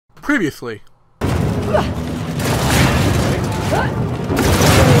Previously.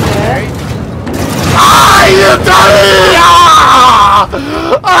 Ah, you dummy! Ah!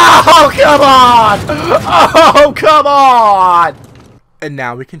 Oh, come on! Oh, come on! And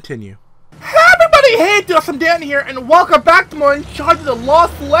now we continue. Hey, everybody! Hey, Dustin Dan here, and welcome back to more Uncharted: The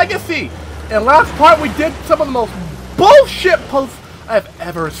Lost Legacy. In last part, we did some of the most bullshit puzzles I've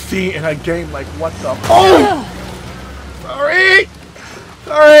ever seen in a game. Like, what the? Oh! Sorry!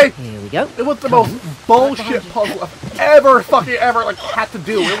 Sorry! Here we go. It was the most bullshit puzzle I've ever like had to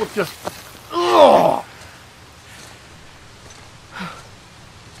do. It was just, ugh.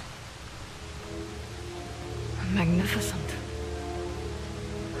 Magnificent.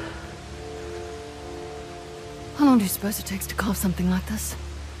 How long do you suppose it takes to carve something like this?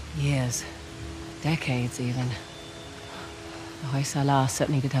 Years. Decades, even. Hoysala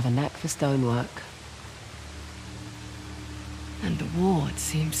certainly did have a knack for stonework. And the war, it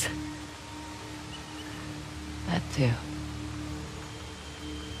seems. That too.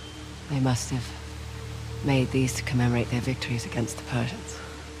 They must have made these to commemorate their victories against the Persians.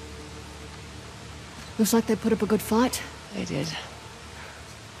 Looks like they put up a good fight. They did.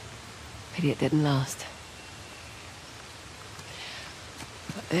 Pity it didn't last.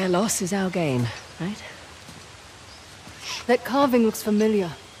 But their loss is our gain, right? That carving looks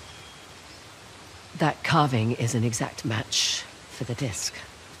familiar. That carving is an exact match for the disc.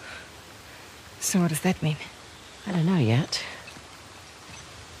 So what does that mean? I don't know yet.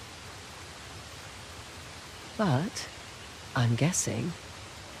 But I'm guessing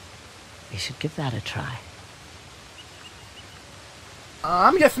we should give that a try.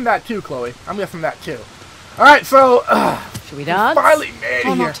 I'm guessing that too, Chloe. I'm guessing that too. Alright, so, should we dance? Finally made it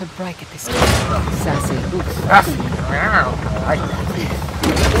Try here. not to break it this time. Sassy. Sassy.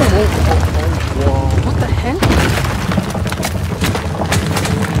 What the hell?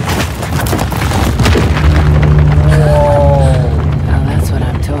 Now that's what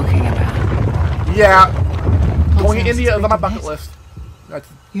I'm talking about. Yeah. Going to India is on my bucket list. That's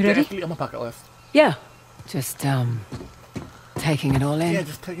You ready? definitely on my bucket list. Yeah. Just, taking it all in. Yeah,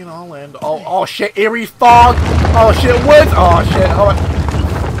 just taking it all in. Oh shit, eerie fog. Oh shit, woods. Oh shit.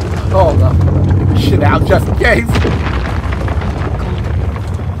 Oh no. Shit out just in case.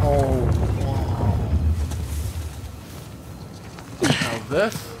 Oh, wow. Now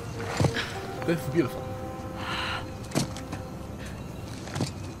this is beautiful.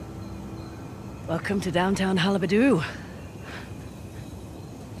 Welcome to downtown Halabadu.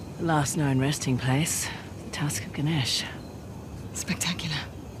 The last known resting place, the Tusk of Ganesh. Spectacular.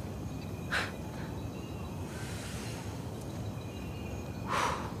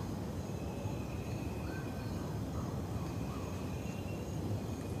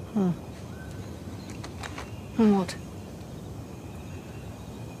 What?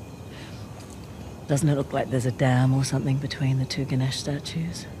 Doesn't it look like there's a dam or something between the two Ganesh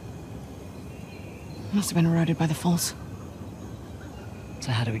statues? Must have been eroded by the falls.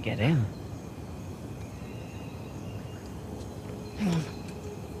 So how do we get in? Hang on.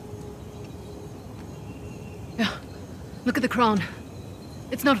 Yeah. Look at the crown.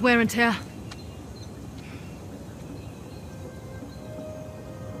 It's not wear and tear.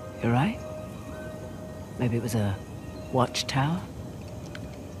 You're right. Maybe it was a watchtower?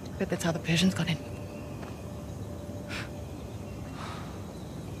 Bet that's how the Persians got in.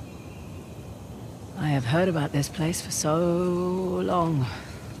 I have heard about this place for so long.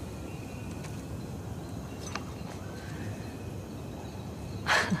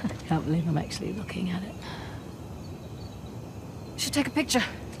 I can't believe I'm actually looking at it. You should take a picture.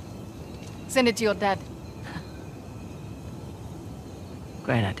 Send it to your dad.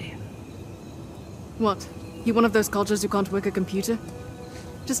 Great idea. What? You one of those cultures who can't work a computer?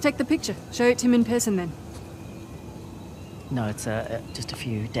 Just take the picture. Show it to him in person then. No, it's just a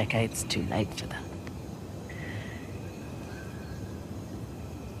few decades too late for that.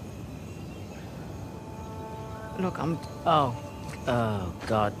 Look, Oh,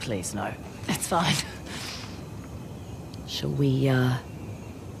 God, please, no. It's fine. Shall we,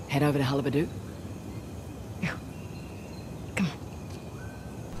 head over to Halabadu? Yeah. Come on.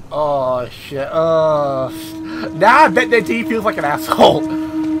 Oh shit. Now I bet that D feels like an asshole.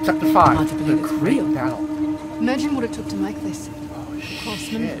 Chapter 5. Hard to believe it's real. Battle. Imagine what it took to make this. Oh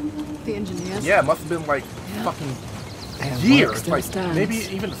Craftsmen, shit. the engineers. Yeah, it must have been like fucking Their work years, still like stands, maybe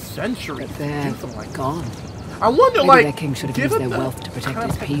even centuries but to they're do something like that. gone. I wonder, Maybe like, their king should have used given their the wealth to protect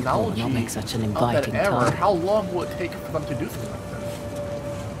kind his of people and not technology make such an of inviting that era, target. how long will it take for them to do something like this?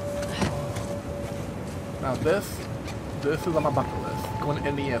 Now this is on my bucket list. Going to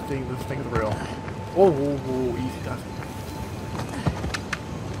India, seeing this thing is real. Oh, easy does it.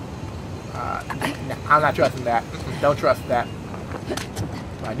 I'm not trusting that. Don't trust that.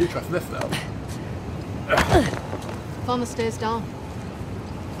 I do trust this though. Found the stairs down.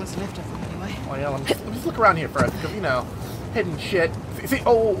 What's left of them anyway. Oh yeah, let me just look around here first, because you know, hidden shit. See,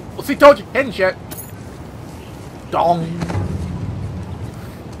 oh, see, told you, hidden shit. Dong.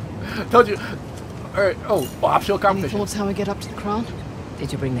 Told you. Alright, oh, optional Any competition. thoughts how we get up to the crown?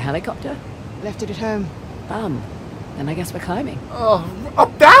 Did you bring the helicopter? Left it at home. Then I guess we're climbing. Oh,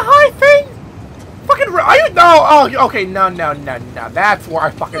 up that high thing? Fucking, are you? No, oh, okay, no. That's where I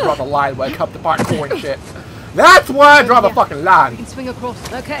fucking draw the line when it comes to parkour and shit. That's where I draw the fucking We line. can swing across.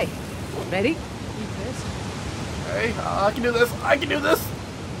 Okay. Ready? You first. Okay, I can do this. I can do this.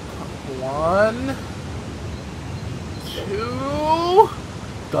 1, 2.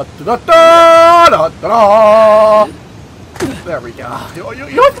 Da da da da da da. There we go.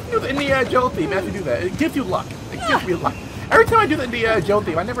 You have to do the Indiana Jones theme. You have to do that. It gives you luck. It gives me luck. Every time I do the Indiana Jones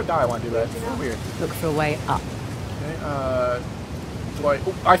theme, I never die when I do that. It's so weird. Look for a way up. Okay, do I...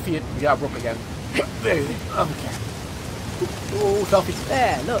 Oh, I see it. Yeah, rope again. There you go. Okay. Oh, selfie.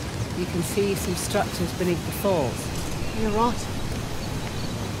 There, look. You can see some structures beneath the falls. You're right.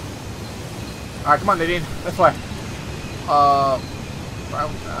 Alright, come on, Nadine. This way.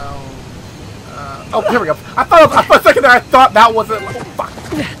 Oh, here we go. I thought for a second there, I thought that wasn't. Oh, fuck.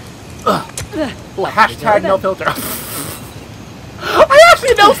 Oh, hashtag no filter. I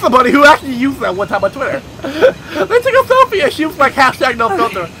actually know somebody who actually used that one time on Twitter. They took a selfie and she was like hashtag no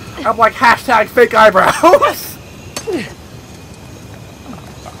filter. I'm like hashtag fake eyebrows.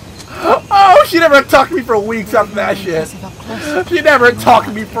 Oh, she never talked to me for weeks after that shit. She never talked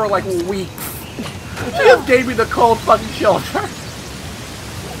to me for like weeks. She just gave me the cold fucking shoulder.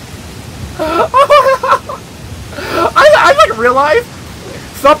 I like realize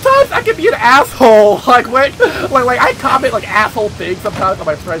sometimes I can be an asshole. Like I comment like asshole things sometimes on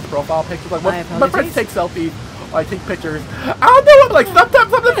my friends' profile pictures. Like my friends take selfies, or I take pictures. I don't know what, like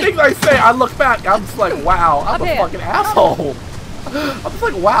sometimes some of the things I say, I look back, I'm just like, wow, I'm a fucking asshole. I'm just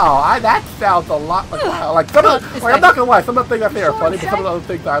like, wow, that sounds a lot like wow. Like some of the, like, I'm not gonna lie, some of the things I say are funny, but some of the other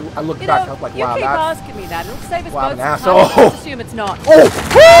things I look back, I'm like, wow, you keep that's asking me that. It'll save us wow, both an some time. asshole. Let's assume it's not.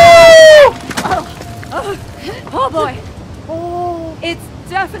 Oh boy. Oh. It's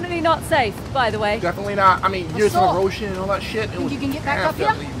definitely not safe, by the way. Definitely not. I mean, years of erosion and all that shit. It was you can get back up here?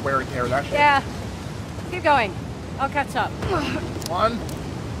 definitely wear and tear that shit. Yeah. Keep going. I'll catch up. 1.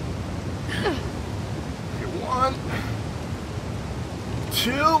 Okay, 1,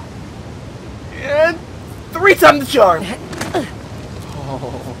 2, and 3 times the charm.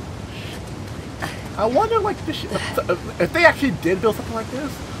 Oh. I wonder, like, if they actually did build something like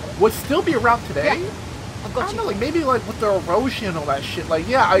this, would it still be around today? Yeah. I've I got don't you. know, like maybe like with the erosion and all that shit. Like,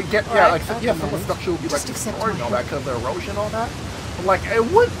 yeah, I get, yeah, like, yeah, some of the structure would be like destroyed and all that because of the erosion and all that. But like, it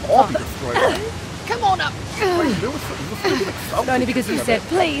wouldn't all be destroyed, right? Come on up. Wait, there was something. Only because you said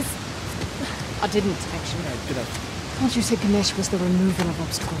please. I didn't, actually. Yeah, did I? Thought you said Ganesh was the removal of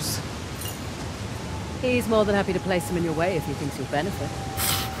obstacles. He's more than happy to place them in your way if he thinks you'll benefit.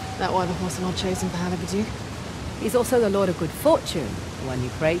 That why the horse are not chosen for Halibudu? He's also the Lord of Good Fortune, the one you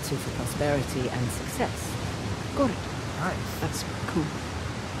pray to for prosperity and success. Got it. Nice. That's cool.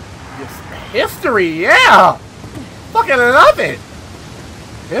 Yes. History, yeah! Fucking love it!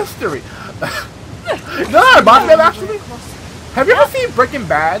 History. No, reminds me of actually. Have you ever seen Breaking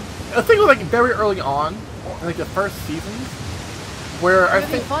Bad? I think it was like very early on, like the first seasons, where I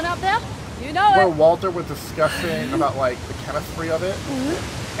think fun up there? You know where it. Walter was discussing about like the chemistry of it,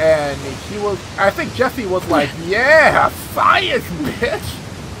 and he was. I think Jesse was like, "Yeah, science, bitch."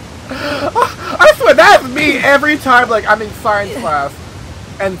 I swear that's me every time like I'm in science class,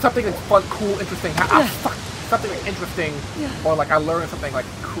 and something that's fun, cool, interesting. Something like interesting, or like I learned something like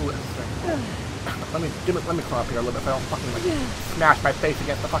cool, interesting. Let me come up here a little bit so I don't fucking like smash my face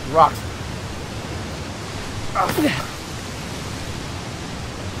against the fucking rocks. Okay,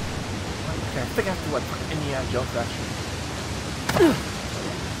 I think I have to like fucking Indiana Jones actually.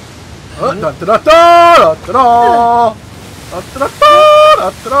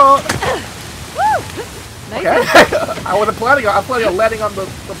 Okay, I wasn't planning on landing on the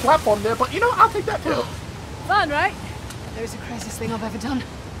platform there, but you know I'll take that too. Fun, right? That was the craziest thing I've ever done.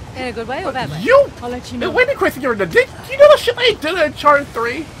 In a good way or bad way? I'll let you know. Wait a crazy you're in the dick. You know the shit they did in Uncharted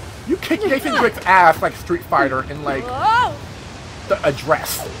 3? You kicked Nathan Drake's ass like Street Fighter in like the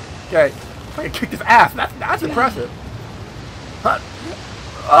address. Okay, fucking kicked his ass. That's impressive. Huh?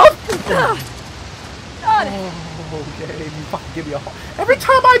 Oh. Okay, you fucking give me a heart. Every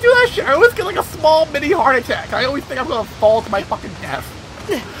time I do that shit, I always get like a small mini heart attack. I always think I'm gonna fall to my fucking death.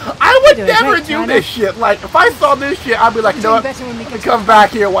 I would never do this shit. Like, if I saw this shit, I'd be like, you know what? Let me come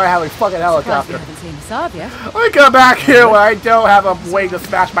back here while I have a fucking helicopter. Let me come back here where I don't have a way to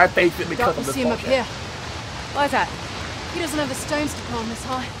smash my face in because of this see him up bullshit. here. Why is that? He doesn't have the stones to climb this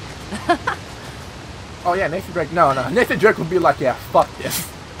high. Oh yeah, Nathan Drake. No. Nathan Drake would be like, yeah, fuck this.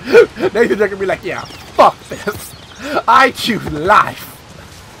 Nathan Drake would be like, yeah, fuck this. I choose life.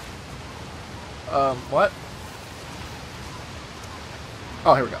 What?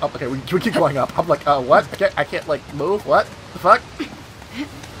 Oh, here we go. Oh, okay, we keep going up. I'm like, what? I can't like move. What the fuck?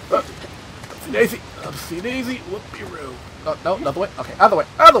 Upsy daisy. Upsy daisy. Whoopie-roo. Oh, no, another way. Okay, other way.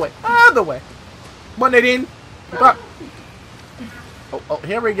 Other way. Come on, Nadine. Keep up. Oh,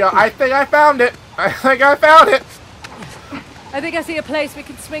 here we go. I think I found it. I think I see a place we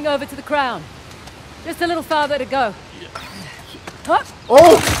can swing over to the crown. Just a little farther to go. Huh?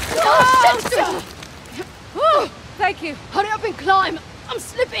 Oh! Oh! Thank you. Hurry up and climb. I'm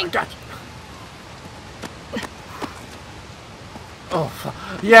slipping. Gotcha. Oh,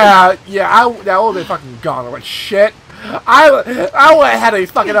 yeah. That would be fucking gone. What shit? I would have had a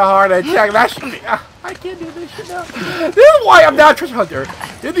fucking heart attack. That should be. I can't do this shit now. This is why I'm not a treasure hunter.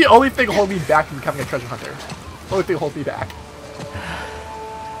 This is the only thing holding me back from becoming a treasure hunter. Only thing holding me back.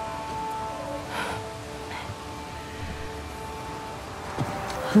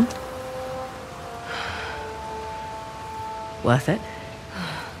 Worth it?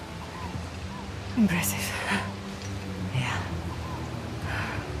 Impressive. Yeah.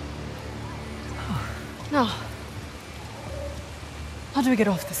 Now, how do we get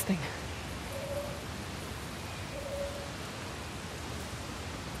off this thing?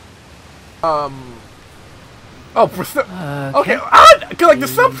 Oh, okay. Like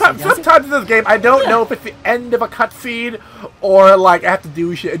sometimes in this game, I don't know if it's the end of a cutscene or like I have to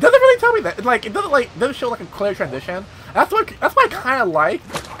do shit. It doesn't really tell me that. Like it doesn't show like a clear transition. That's what I kind of like.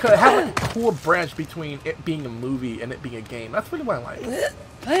 Cause it has like a cool branch between it being a movie and it being a game. That's really what I like.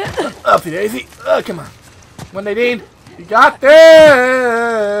 Upsy daisy. Come on. Nadine, you got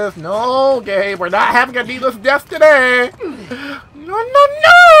this. No game. We're not having a needless death today. No.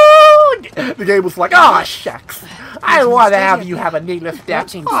 The game was like, oh shucks. I want to have you have a needless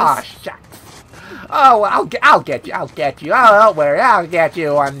death. Oh shucks. Oh, well, I'll get you. Oh, don't worry. I'll get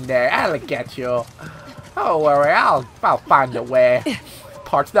you one day. I'll get you. Don't worry. I'll find a way.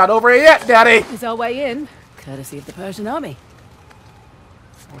 Part's not over yet, Daddy. Is our way in, courtesy of the Persian army.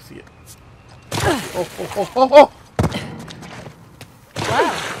 Let's see it. Oh.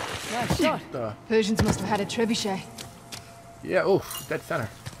 Wow. Nice shot. Persians must have had a trebuchet. Yeah, oof, dead center.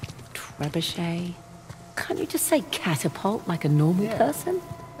 Trebuchet? Can't you just say catapult like a normal person?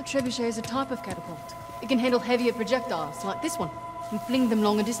 A trebuchet is a type of catapult. It can handle heavier projectiles, like this one, and fling them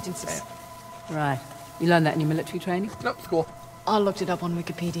longer distances. Damn. Right. You learned that in your military training? Nope, it's cool. I looked it up on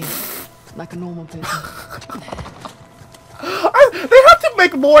Wikipedia, like a normal person. They have to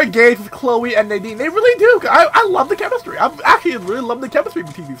make more games with Chloe and Nadine. They really do. I love the chemistry. I actually really love the chemistry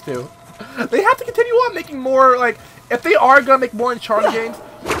between these two. They have to continue on making more, like, if they are gonna make more Uncharted games,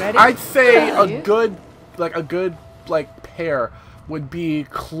 I'd say a good pair would be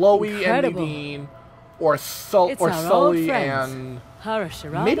Chloe and Nadine, or Sully and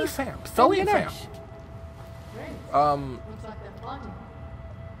maybe Sam. Sully and Sam.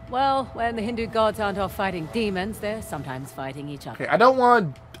 Well, when the Hindu gods aren't off fighting demons, they're sometimes fighting each other. Okay, I don't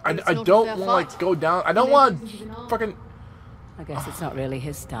want to like go down. I don't want fucking. I guess it's not really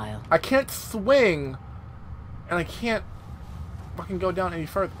his style. I can't swing, and I can't fucking go down any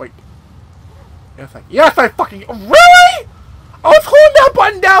further. Wait. Yes, I fucking really. I was holding that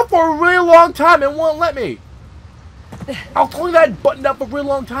button down for a really long time. It won't let me. I was holding that button down for a really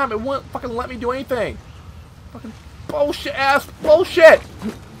long time. It won't fucking let me do anything. Fucking bullshit ass bullshit.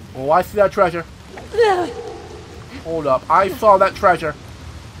 Oh, I see that treasure. Hold up. I saw that treasure.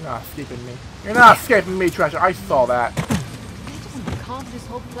 You're not escaping me. You're not escaping me, treasure. I saw that. They just carved this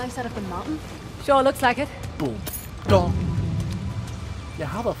whole place out of the mountain? Sure looks like it. Boom. Dong. Yeah,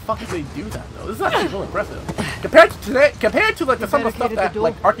 how the fuck did they do that, though? This is actually really impressive. Compared to like some of the stuff that,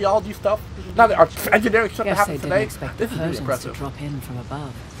 like archaeology stuff, not the engineering stuff that happens today, this is really impressive. To drop in from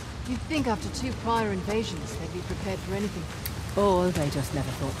above. You'd think after 2 prior invasions, they'd be prepared for anything. Or they just never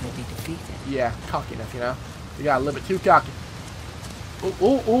thought they'd be defeated. Yeah, cockiness, you know? You gotta live it too cocky.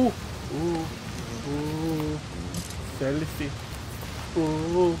 Ooh. Seriously.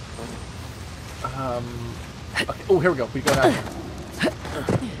 Ooh. Okay. Oh, here we go. We go down here.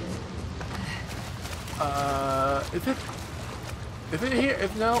 Is it here?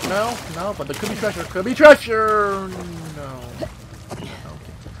 No, but there could be treasure. No. Okay.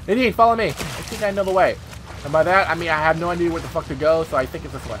 Nadine, follow me. I think I know the way. And by that, I mean I have no idea where the fuck to go, so I think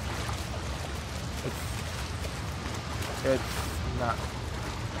it's this way. It's not.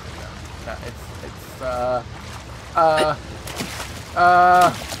 No,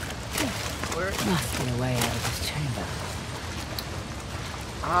 where? Must be a way out of this chamber.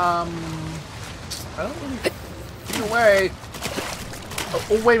 I don't really see a way.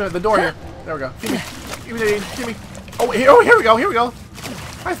 Oh, wait a minute, the door here. There we go. Give me. Oh, here we go.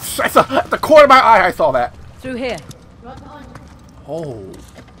 I saw at the corner of my eye. I saw that. Through here. Oh.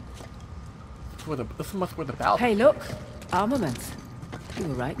 This must be where the balcony. Hey, look. Armaments. You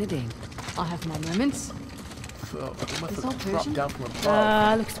were right, Nadine. I have my moments. So it must It's have all dropped Persian? down from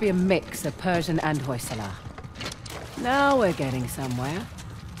above. Looks to be a mix of Persian and Hoysala. Now we're getting somewhere.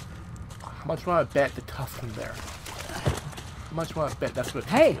 How much want I bet the Tusk is there? How much want I bet that's what?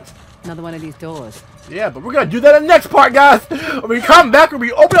 Hey, another one of these doors. Yeah, but we're gonna do that in the next part, guys. When we come back, when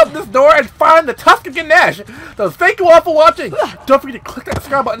we open up this door and find the Tusk of Ganesh. So thank you all for watching. Don't forget to click that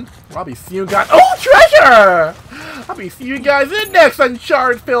subscribe button. I'll be seeing you guys. Oh, treasure! I'll be seeing you guys in the next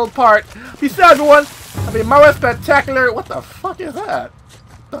Uncharted filled part. Peace out, everyone. I'll be more spectacular. What the fuck is that?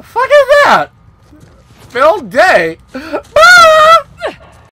 The fuck is that? Filled day.